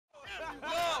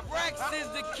Rex is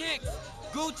the kicks,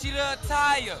 Gucci the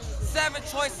attire. 7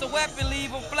 choice of weapon,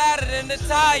 leave them flatter than the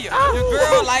tire. Your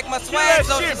girl like my swag,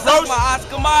 so she suck my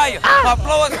Oscar Mayer. My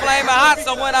flow is flaming hot,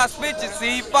 so when I spit you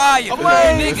see fire. You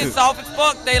niggas soft as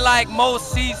fuck, they like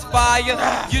most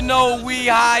ceasefire. You know we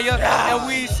higher, and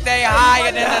we stay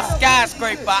higher than a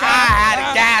skyscraper. I had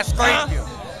a gas scrape you.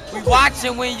 We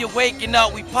watching when you're waking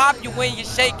up. We pop you when you're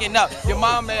shaking up. Your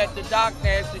mama at the doctor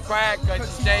and she crying cause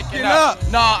she's shaking up.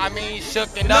 No, I mean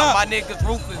shooking up. My niggas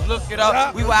ruthless, look it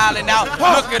up. We wildin' out.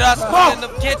 Look at us, we in the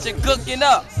kitchen cooking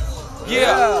up.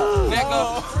 Yeah,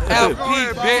 nigga,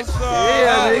 LP, bitch.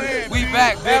 Yeah, nigga. We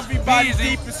back, bitch. Everybody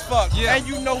deep as fuck. Yeah. And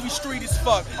you know we street as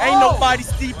fuck. Ain't nobody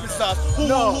deep as us. Who,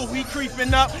 we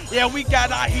creeping up? Yeah, we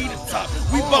got our heaters up.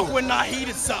 We buck when our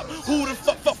heaters up. Who the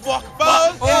fuck? It's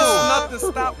nothing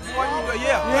stop before you go.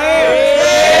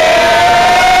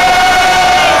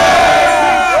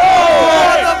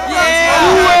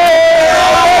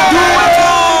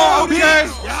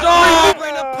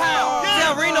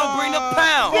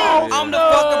 I'm the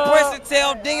fucking prince and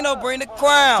tell Dino bring the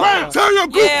crown. Turn your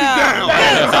goofy down.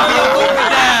 Turn your goofy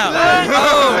down.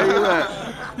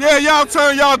 Yeah, y'all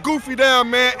turn y'all goofy down,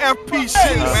 man. FP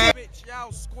shit, man.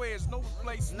 Y'all squares, no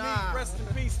place me. Rest in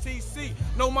peace, TC.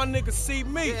 Know my niggas see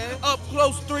me. Up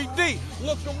close 3D.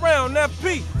 Look around,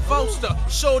 FP. Foster,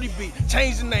 Shorty B.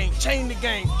 Change the name, change the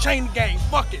game,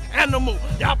 fuck it. Animal,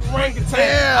 y'all bring it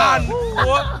down.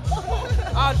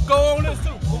 I'd go on this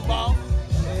too, football.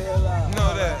 You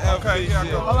know that. Okay, yeah,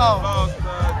 go. Hold on.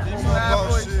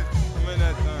 Shit. I'm in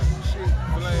that thing.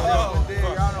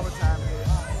 Y'all know what time it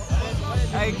is.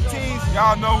 Hey, Tease.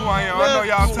 Y'all know who I am. I know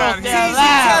y'all tired of hearing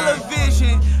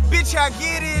Television. Bitch, I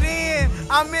get it in.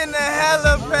 I'm in the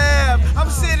helipad. I'm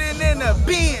sitting in the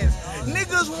Benz.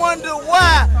 Niggas wonder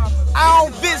why I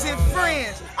don't visit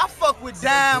friends. I fuck with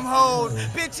dime hoes,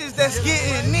 bitches that's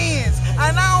getting ins.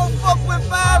 And I don't fuck with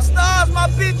 5 stars, my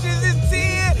bitches is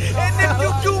 10. And if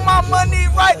you do my money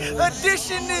right,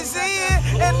 addition is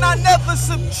in. And I never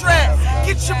subtract.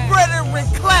 Get your brethren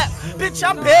clap. Bitch,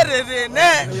 I'm better than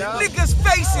that. Niggas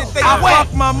face it, they I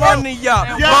fuck my money up.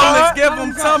 Let's give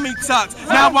them tummy tucks.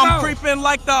 Now I'm creeping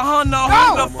like the hunter.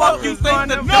 Who the fuck you think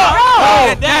the duck?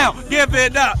 Hold it down, give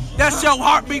it up. That's your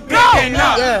heartbeat picking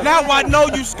up. Now I know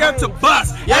you scared to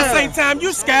bust. At the same time,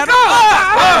 you scatter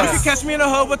up. You can catch me in the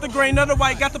hood with the green of the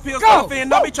white. Got the pills, got the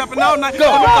fin. I'll be trapping all night.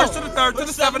 From the first to the third to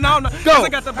the 7 all night. Cause I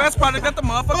got the best product, got the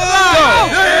motherfucker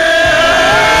live.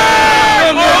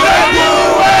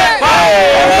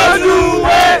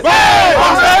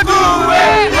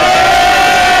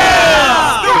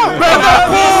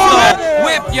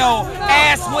 Whip your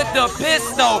ass with the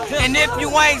pistol. And if you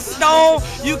ain't stoned,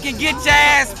 you can get your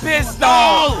ass pissed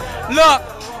on. Look,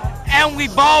 and we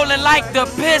ballin' like the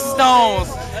Pistons.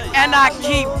 And I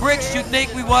keep bricks, you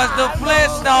think we was the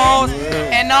Flintstones.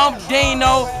 And I'm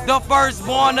Dino, the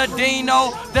firstborn of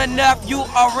Dino, the nephew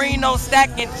of Reno,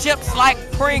 stacking chips like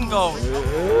Pringles.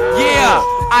 Yeah,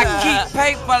 I keep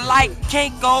paper like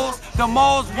Kinkos. The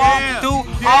moles walk through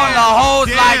all the hoes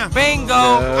like bingo.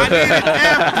 I need an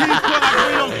FP put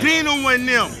like Dino in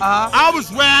them. I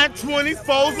was riding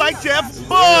 24s like Jeff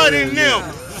Bud in them.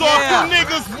 So if you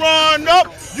niggas run up,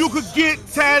 you could get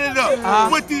tatted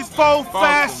up. With these 4,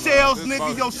 5 shells,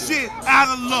 nigga, your shit out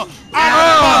of luck. I'm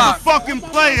a motherfucking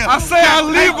player. I say I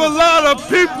leave a lot of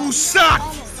people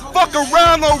shocked. Fuck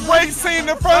around a race scene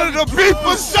in front of the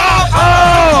people shop.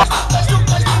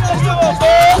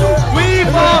 We